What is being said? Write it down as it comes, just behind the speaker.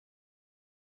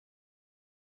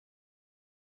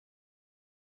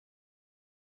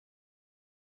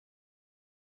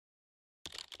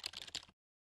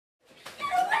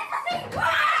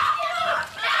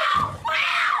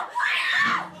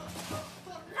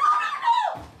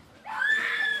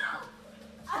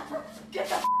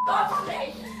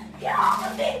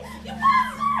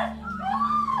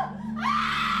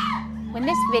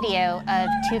video of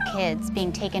 2 kids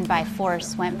being taken by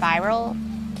force went viral,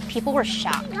 people were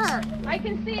shocked. I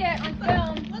can see it on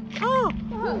film. Oh!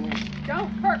 Don't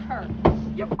hurt her.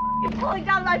 You're pulling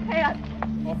down my pants.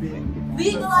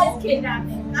 Legalize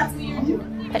kidnapping. That's what you're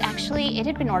doing. But actually, it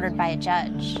had been ordered by a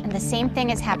judge, and the same thing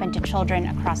has happened to children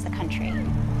across the country.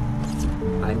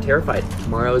 I'm terrified.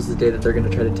 Tomorrow is the day that they're going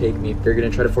to try to take me. They're going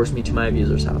to try to force me to my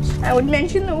abuser's house. I would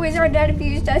mention the ways our dad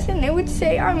abused us, and they would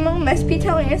say our mom must be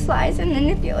telling us lies and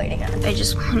manipulating us. I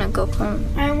just want to go home.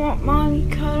 I want mommy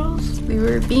cuddles. We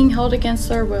were being held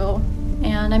against our will,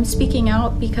 and I'm speaking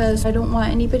out because I don't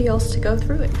want anybody else to go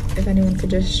through it. If anyone could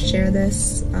just share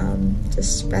this,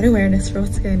 just spread awareness for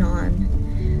what's going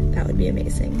on, that would be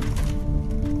amazing.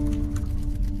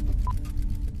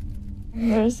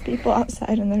 There's people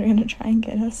outside and they're gonna try and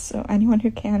get us, so anyone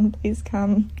who can, please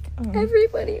come.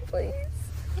 Everybody, please.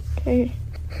 Okay.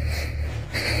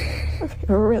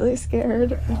 We're really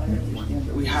scared.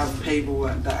 We have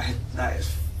paperwork that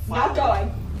is Not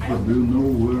going. But do you know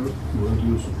where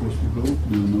you're supposed to go?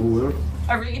 Do you know where?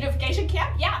 A reunification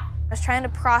camp? Yeah. I was trying to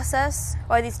process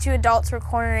why these 2 adults were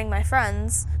cornering my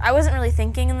friends. I wasn't really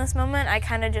thinking in this moment. I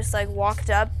kind of just walked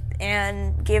up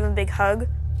and gave them a big hug.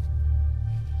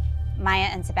 Maya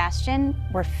and Sebastian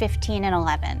were 15 and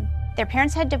 11. Their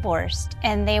parents had divorced,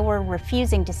 and they were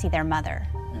refusing to see their mother.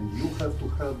 And you have to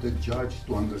help the judge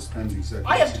to understand exactly.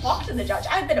 I have talked to the judge.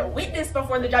 I've been a witness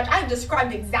before the judge. I've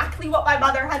described exactly what my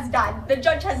mother has done. The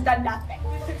judge has done nothing.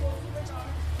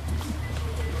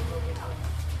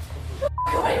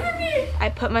 I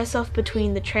put myself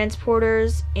between the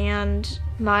transporters and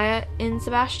Maya and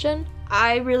Sebastian.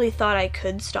 I really thought I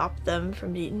could stop them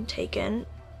from being taken.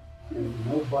 And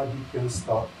nobody can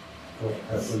stop what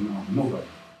happened now. Nobody.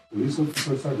 Police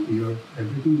officers are here.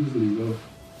 Everything is legal.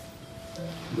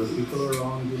 The people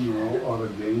around you now are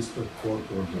against the court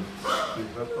order. You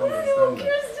have to understand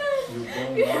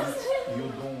that. You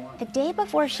don't want. The day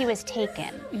before she was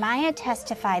taken, Maya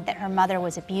testified that her mother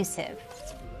was abusive.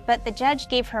 But the judge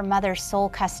gave her mother sole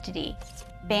custody,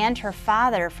 banned her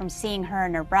father from seeing her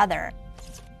and her brother,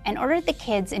 and ordered the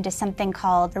kids into something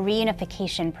called a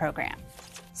reunification program.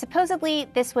 Supposedly,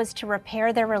 this was to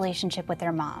repair their relationship with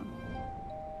their mom.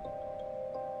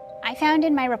 I found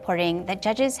in my reporting that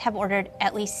judges have ordered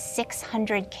at least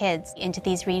 600 kids into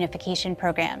these reunification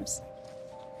programs.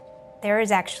 There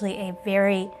is actually a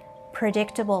very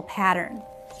predictable pattern.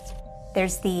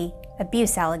 There's the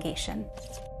abuse allegation.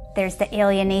 There's the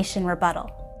alienation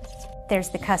rebuttal. There's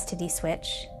the custody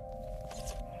switch.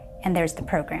 And there's the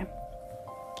program.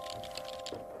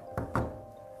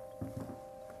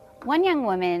 One young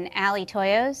woman, Allie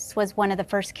Toyos, was one of the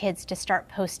first kids to start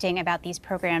posting about these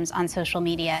programs on social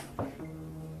media.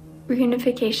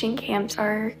 Reunification camps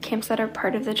are camps that are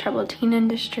part of the troubled teen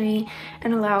industry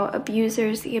and allow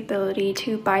abusers the ability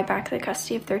to buy back the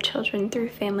custody of their children through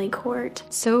family court.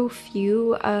 So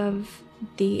few of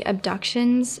the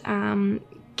abductions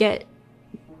get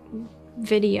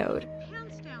videoed.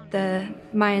 The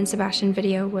Maya and Sebastian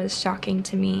video was shocking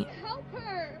to me.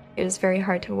 It was very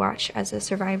hard to watch as a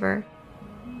survivor.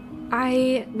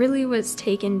 I really was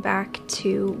taken back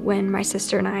to when my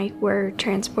sister and I were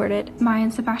transported. Maya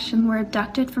and Sebastian were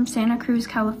abducted from Santa Cruz,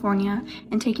 California,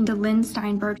 and taken to Lynn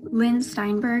Steinberg. Lynn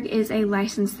Steinberg is a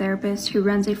licensed therapist who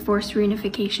runs a forced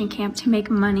reunification camp to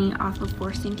make money off of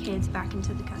forcing kids back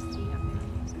into the custody of their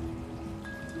abusers.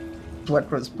 What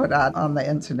was put out on the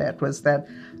internet was that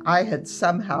I had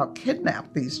somehow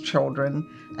kidnapped these children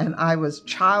and I was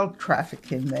child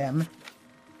trafficking them,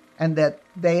 and that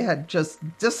they had just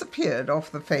disappeared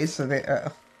off the face of the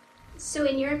earth. So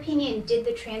in your opinion, did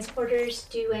the transporters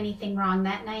do anything wrong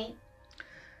that night?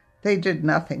 They did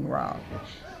nothing wrong.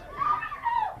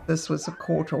 This was a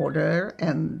court order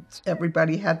and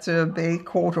everybody had to obey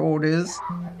court orders.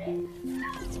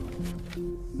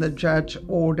 The judge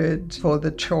ordered for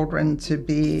the children to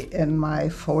be in my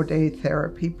 4-day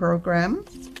therapy program.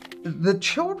 The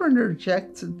children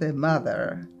rejected their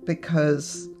mother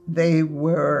because they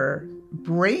were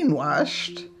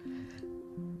brainwashed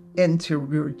into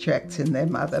rejecting their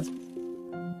mother.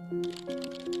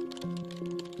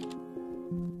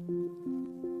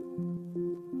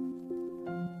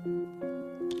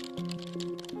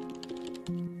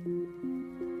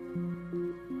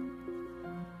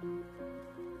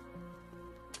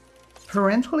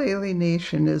 Parental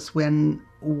alienation is when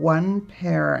one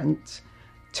parent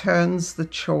turns the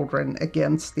children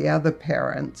against the other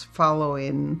parent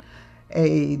following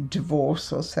a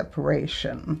divorce or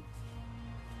separation.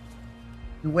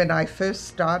 When I first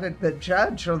started, the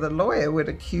judge or the lawyer would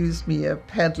accuse me of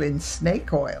peddling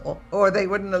snake oil, or they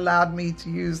wouldn't allow me to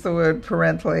use the word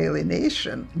parental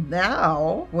alienation.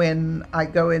 Now, when I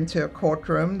go into a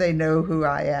courtroom, they know who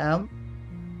I am.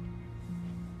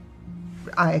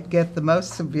 I get the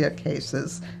most severe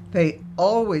cases. They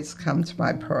always come to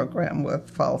my program with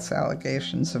false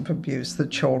allegations of abuse. The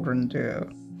children do.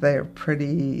 They're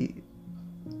pretty,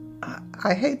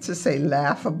 I hate to say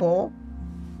laughable.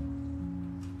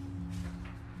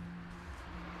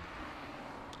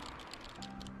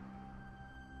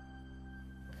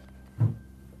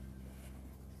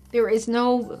 There is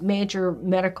no major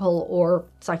medical or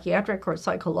psychiatric or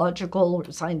psychological or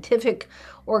scientific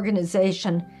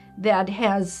organization that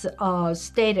has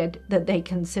stated that they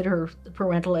consider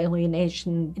parental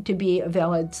alienation to be a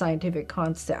valid scientific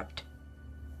concept.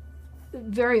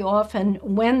 Very often,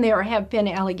 when there have been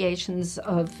allegations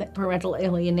of parental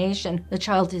alienation, the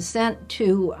child is sent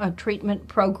to a treatment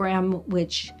program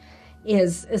which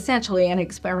is essentially an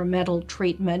experimental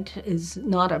treatment, is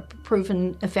not a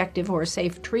proven effective or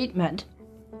safe treatment.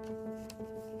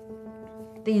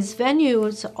 These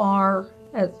venues are,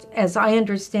 as I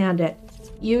understand it,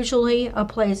 usually a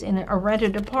place in a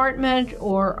rented apartment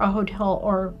or a hotel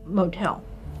or motel.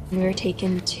 We were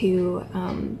taken to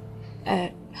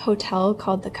a hotel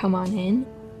called the Come On Inn.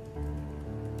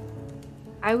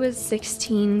 I was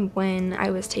 16 when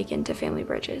I was taken to Family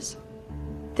Bridges.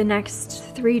 The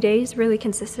next 3 days really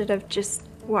consisted of just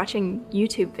watching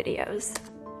YouTube videos.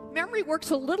 Memory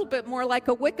works a little bit more like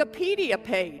a Wikipedia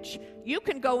page. You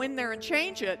can go in there and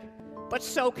change it, but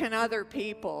so can other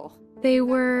people. They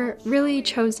were really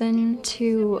chosen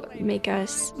to make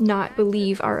us not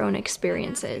believe our own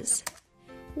experiences.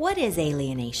 What is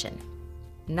alienation?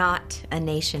 Not a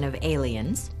nation of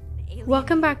aliens.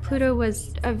 Welcome Back Pluto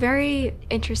was a very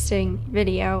interesting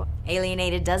video.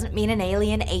 Alienated doesn't mean an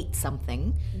alien ate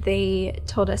something. They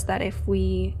told us that if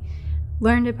we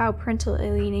learned about parental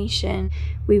alienation,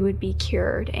 we would be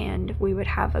cured and we would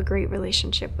have a great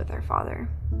relationship with our father.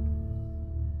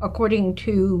 According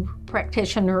to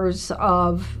practitioners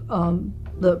of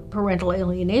the parental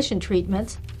alienation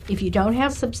treatments, if you don't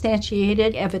have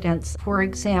substantiated evidence, for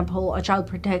example, a Child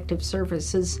Protective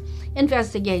Services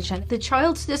investigation, the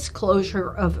child's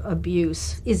disclosure of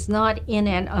abuse is not in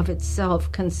and of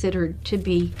itself considered to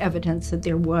be evidence that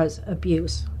there was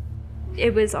abuse.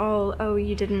 It was all, oh,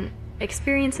 you didn't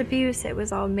experience abuse, it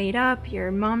was all made up,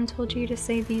 your mom told you to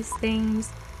say these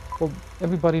things. Well,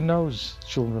 everybody knows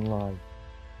children lie.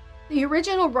 The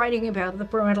original writing about the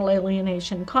parental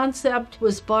alienation concept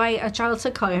was by a child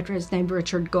psychiatrist named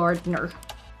Richard Gardner.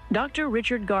 Dr.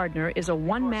 Richard Gardner is a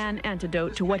one-man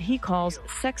antidote to what he calls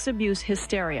sex abuse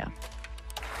hysteria.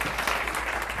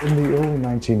 In the early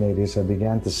 1980s, I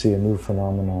began to see a new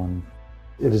phenomenon.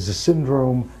 It is a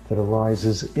syndrome that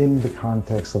arises in the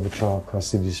context of a child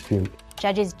custody dispute.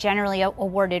 Judges generally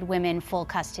awarded women full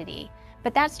custody.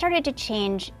 But that started to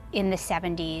change in the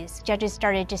 70s. Judges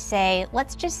started to say,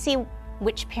 let's just see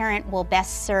which parent will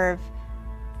best serve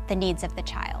the needs of the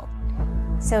child.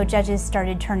 So judges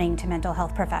started turning to mental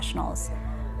health professionals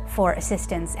for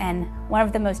assistance, and one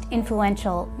of the most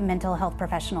influential mental health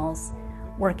professionals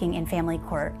working in family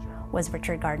court was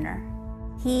Richard Gardner.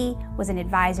 He was an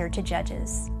advisor to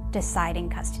judges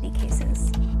deciding custody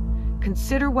cases.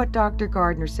 Consider what Dr.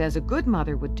 Gardner says a good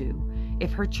mother would do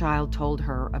if her child told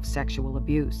her of sexual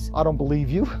abuse. I don't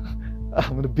believe you. I'm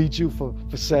going to beat you for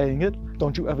saying it.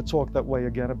 Don't you ever talk that way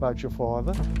again about your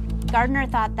father. Gardner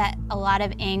thought that a lot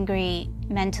of angry,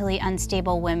 mentally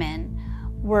unstable women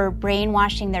were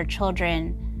brainwashing their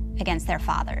children against their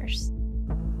fathers.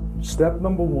 Step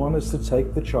number one is to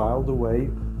take the child away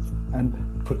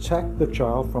and protect the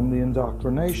child from the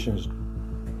indoctrinations.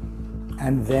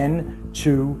 And then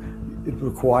it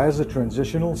requires a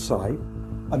transitional site.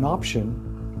 An option,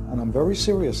 and I'm very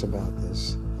serious about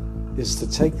this, is to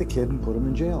take the kid and put him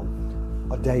in jail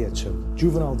a day or two.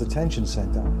 Juvenile detention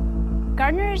center.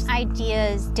 Gardner's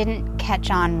ideas didn't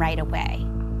catch on right away.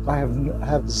 I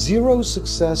have zero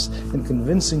success in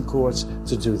convincing courts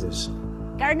to do this.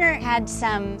 Gardner had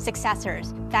some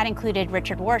successors. That included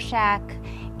Richard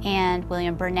Warshak and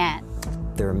William Burnett.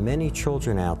 There are many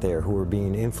children out there who are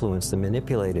being influenced and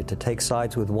manipulated to take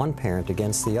sides with one parent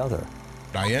against the other.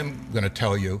 I am going to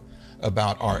tell you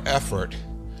about our effort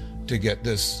to get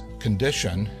this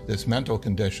condition, this mental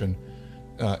condition,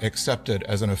 accepted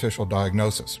as an official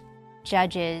diagnosis.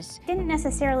 Judges didn't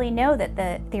necessarily know that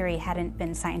the theory hadn't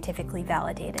been scientifically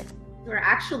validated. We're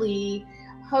actually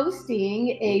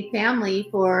hosting a family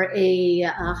for a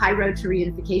high road to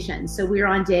reunification. So we're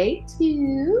on day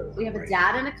 2. We have a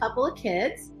dad and a couple of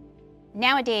kids.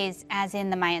 Nowadays, as in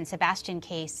the Maya and Sebastian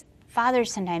case,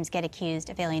 fathers sometimes get accused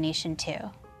of alienation too.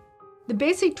 The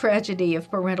basic tragedy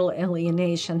of parental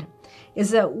alienation is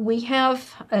that we have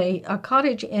a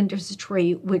cottage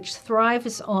industry which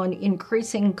thrives on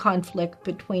increasing conflict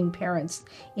between parents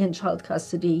in child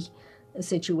custody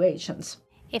situations.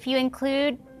 If you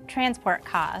include transport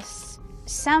costs,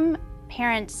 some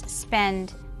parents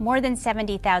spend more than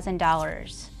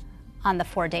 $70,000 on the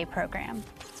 4-day program.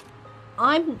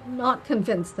 I'm not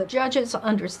convinced that judges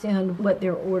understand what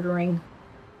they're ordering.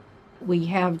 We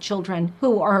have children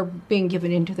who are being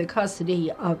given into the custody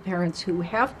of parents who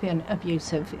have been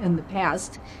abusive in the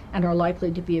past and are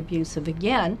likely to be abusive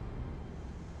again.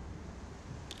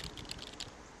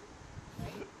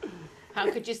 How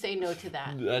could you say no to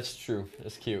that? That's true.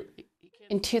 That's cute.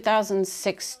 In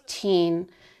 2016,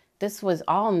 this was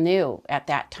all new at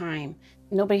that time.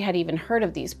 Nobody had even heard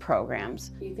of these programs.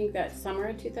 Do you think that summer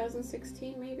of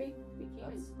 2016 maybe?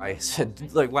 I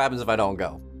said, like, what happens if I don't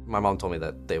go? My mom told me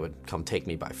that they would come take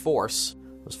me by force.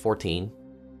 I was 14.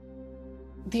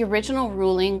 The original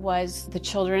ruling was the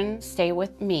children stay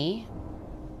with me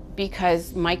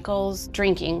because Michael's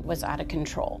drinking was out of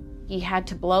control. He had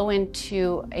to blow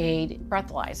into a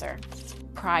breathalyzer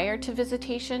prior to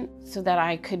visitation so that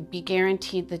I could be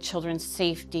guaranteed the children's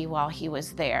safety while he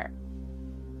was there.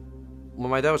 When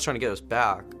my dad was trying to get us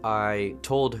back, I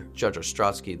told Judge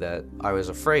Ostrowski that I was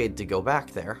afraid to go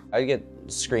back there. I'd get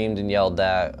screamed and yelled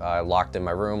at, locked in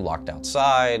my room, locked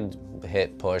outside,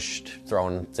 hit, pushed,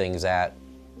 thrown things at.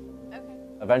 Okay.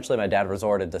 Eventually my dad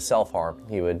resorted to self-harm.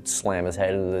 He would slam his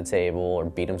head into the table or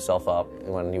beat himself up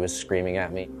when he was screaming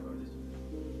at me.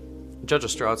 Judge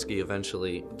Ostrowski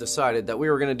eventually decided that we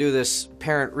were going to do this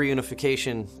parent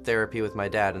reunification therapy with my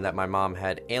dad and that my mom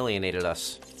had alienated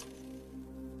us.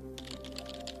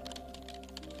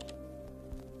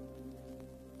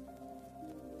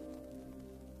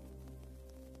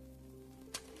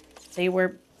 They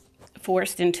were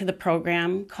forced into the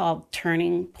program called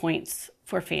Turning Points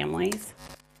for Families.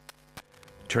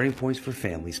 Turning Points for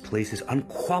Families places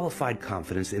unqualified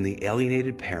confidence in the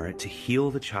alienated parent to heal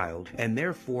the child and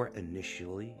therefore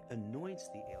initially anoints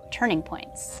the alien. Turning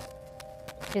Points,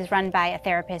 which is run by a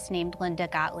therapist named Linda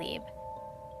Gottlieb.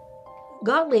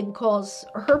 Gottlieb calls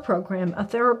her program a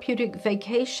therapeutic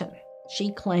vacation.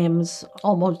 She claims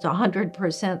almost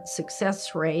 100%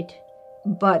 success rate.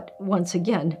 But once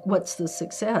again, what's the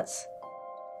success?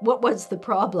 What was the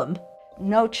problem?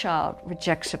 No child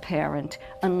rejects a parent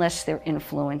unless they're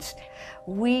influenced.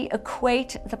 We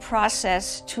equate the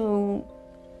process to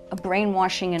a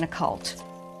brainwashing in a cult.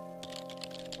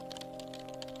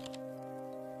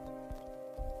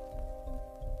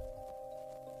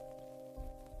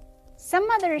 Some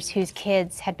mothers whose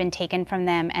kids had been taken from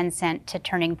them and sent to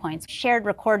Turning Points shared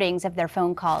recordings of their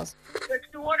phone calls. Your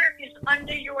daughter is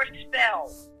under your spell.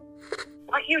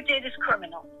 What you did is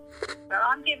criminal. But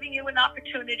I'm giving you an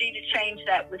opportunity to change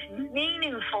that with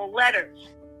meaningful letters.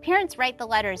 Parents write the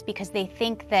letters because they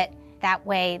think that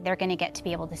way they're going to get to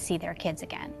be able to see their kids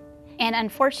again. And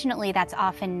unfortunately, that's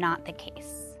often not the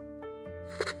case.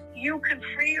 You can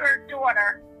free your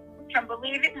daughter from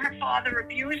believing her father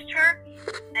abused her,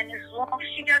 and as long as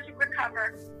she doesn't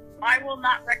recover, I will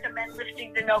not recommend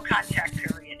lifting the no contact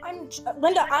period.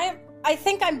 Linda, I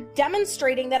think I'm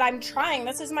demonstrating that I'm trying.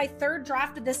 This is my third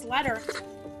draft of this letter.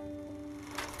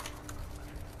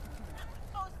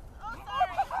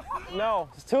 No,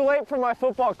 it's too late for my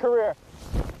football career.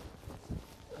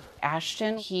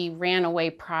 Ashton, he ran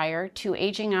away prior to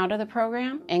aging out of the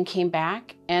program and came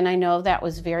back. And I know that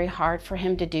was very hard for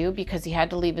him to do because he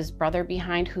had to leave his brother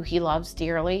behind, who he loves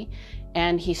dearly.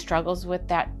 And he struggles with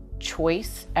that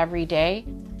choice every day.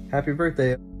 Happy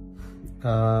birthday.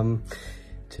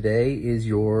 Today is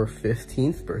your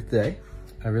 15th birthday.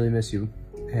 I really miss you.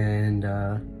 And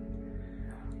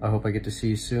I hope I get to see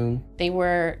you soon. They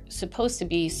were supposed to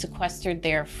be sequestered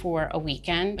there for a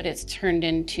weekend, but it's turned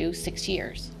into 6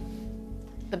 years.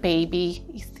 The baby,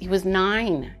 he was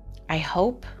 9. I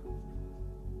hope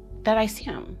that I see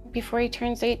him before he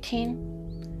turns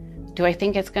 18. Do I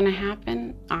think it's gonna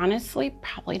happen? Honestly,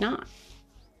 probably not.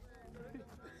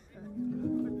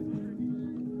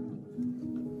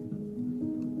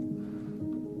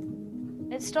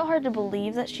 It's still hard to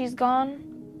believe that she's gone.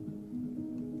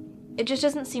 It just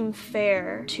doesn't seem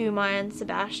fair to Maya and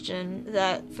Sebastian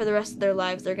that for the rest of their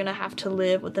lives they're gonna have to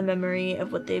live with the memory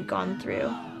of what they've gone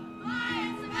through.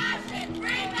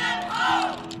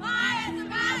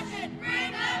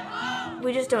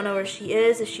 We just don't know where she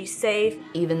is she's safe.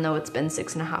 Even though it's been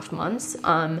 6.5 months,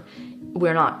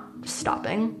 we're not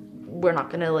stopping. We're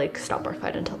not gonna stop our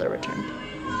fight until they're returned.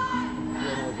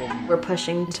 We're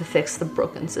pushing to fix the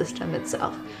broken system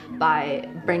itself by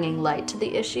bringing light to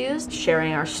the issues,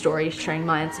 sharing our story, sharing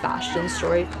Maya and Sebastian's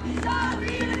story.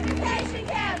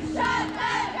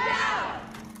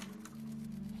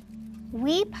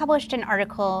 We published an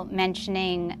article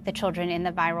mentioning the children in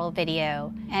the viral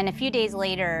video, and a few days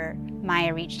later,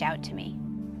 Maya reached out to me.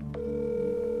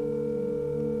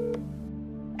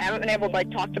 I haven't been able to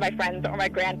talk to my friends or my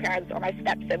grandparents or my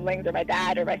step-siblings or my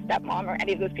dad or my stepmom or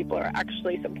any of those people who are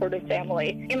actually supportive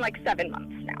family in 7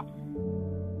 months now.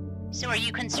 So are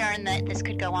you concerned that this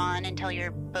could go on until you're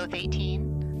both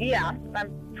 18? Yeah,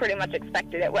 I'm pretty much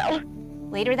expected it will.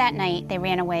 Later that night, they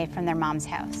ran away from their mom's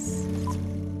house.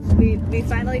 We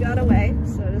finally got away,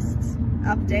 so just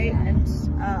update,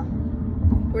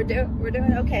 and we're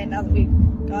doing okay now that we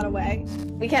got away.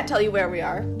 We can't tell you where we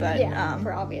are, but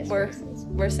for obvious reasons.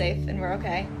 We're safe and we're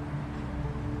okay.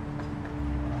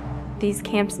 These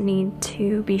camps need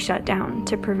to be shut down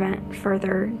to prevent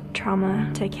further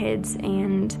trauma to kids,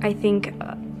 and I think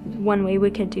one way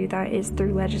we could do that is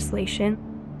through legislation.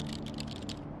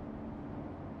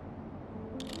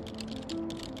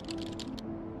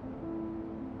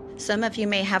 Some of you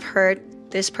may have heard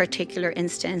this particular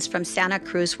instance from Santa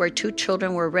Cruz where 2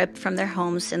 children were ripped from their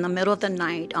homes in the middle of the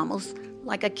night, almost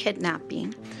like a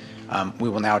kidnapping. We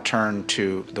will now turn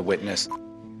to the witness.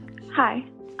 Hi,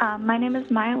 my name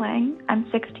is Maya Lang. I'm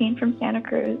 16 from Santa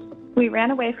Cruz. We ran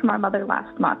away from our mother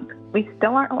last month. We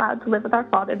still aren't allowed to live with our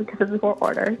father because of the court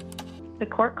orders. The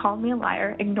court called me a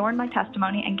liar, ignored my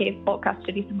testimony, and gave full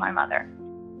custody to my mother.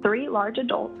 3 large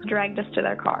adults dragged us to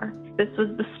their car. This was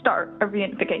the start of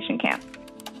reunification camp.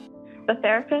 The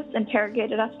therapist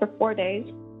interrogated us for 4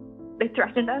 days. They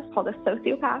threatened us, called us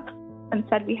sociopaths, and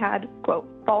said we had, quote,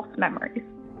 false memories.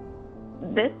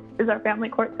 This is our family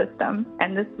court system,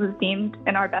 and this was deemed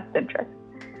in our best interest.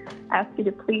 I ask you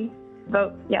to please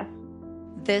vote yes.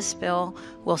 This bill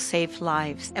will save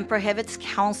lives and prohibits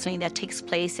counseling that takes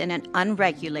place in an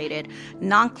unregulated,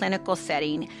 non-clinical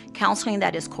setting, counseling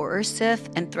that is coercive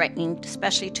and threatening,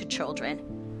 especially to children.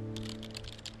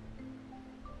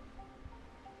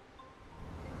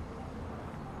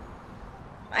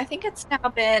 I think it's now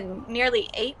been nearly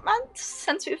 8 months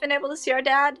since we've been able to see our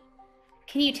dad.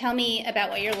 Can you tell me about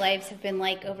what your lives have been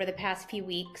like over the past few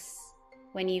weeks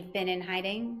when you've been in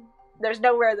hiding? There's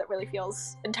nowhere that really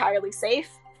feels entirely safe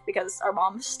because our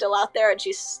mom's still out there and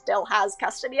she still has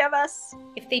custody of us.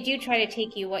 If they do try to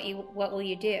take you, what will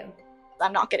you do?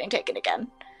 I'm not getting taken again.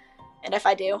 And if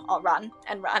I do, I'll run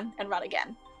and run and run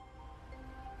again.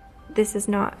 This is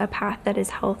not a path that is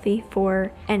healthy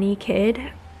for any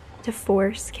kid. To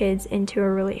force kids into a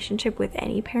relationship with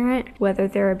any parent, whether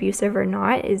they're abusive or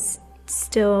not, is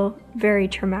still very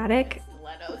traumatic.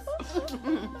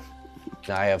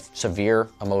 I have severe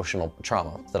emotional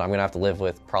trauma that I'm going to have to live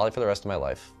with probably for the rest of my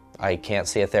life. I can't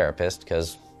see a therapist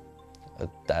because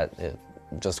it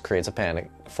just creates a panic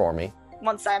for me.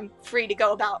 Once I'm free to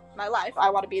go about my life,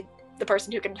 I want to be the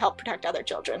person who can help protect other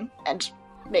children and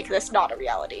make this not a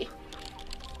reality.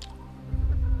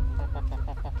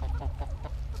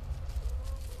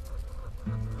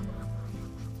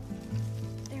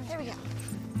 There we go.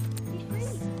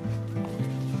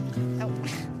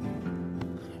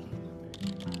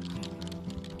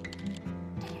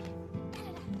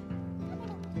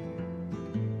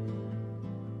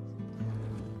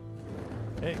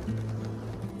 Hey.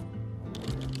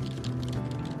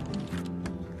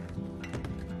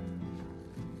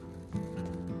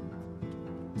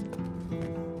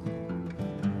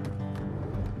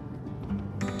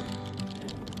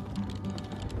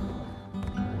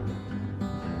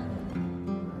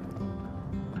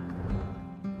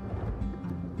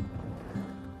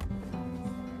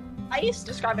 I used to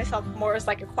describe myself more as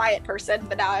like a quiet person,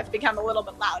 but now I've become a little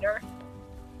bit louder.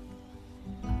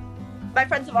 My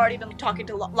friends have already been talking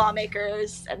to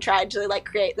lawmakers and tried to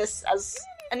create this as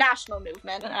a national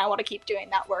movement, and I want to keep doing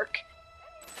that work.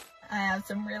 I have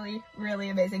some really, really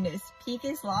amazing news.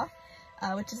 Peaky's Law,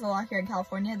 which is a law here in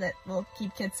California that will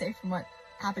keep kids safe from what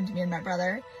happened to me and my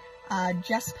brother,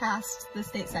 just passed the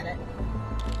state Senate.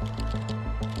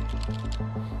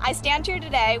 I stand here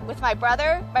today with my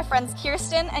brother, my friends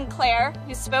Kirsten and Claire,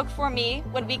 who spoke for me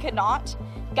when we could not,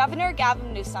 Governor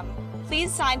Gavin Newsom.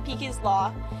 Please sign Peaky's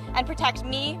Law and protect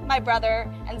me, my brother,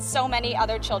 and so many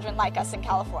other children like us in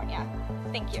California.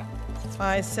 Thank you.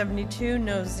 572,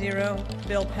 no 0,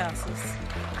 bill passes.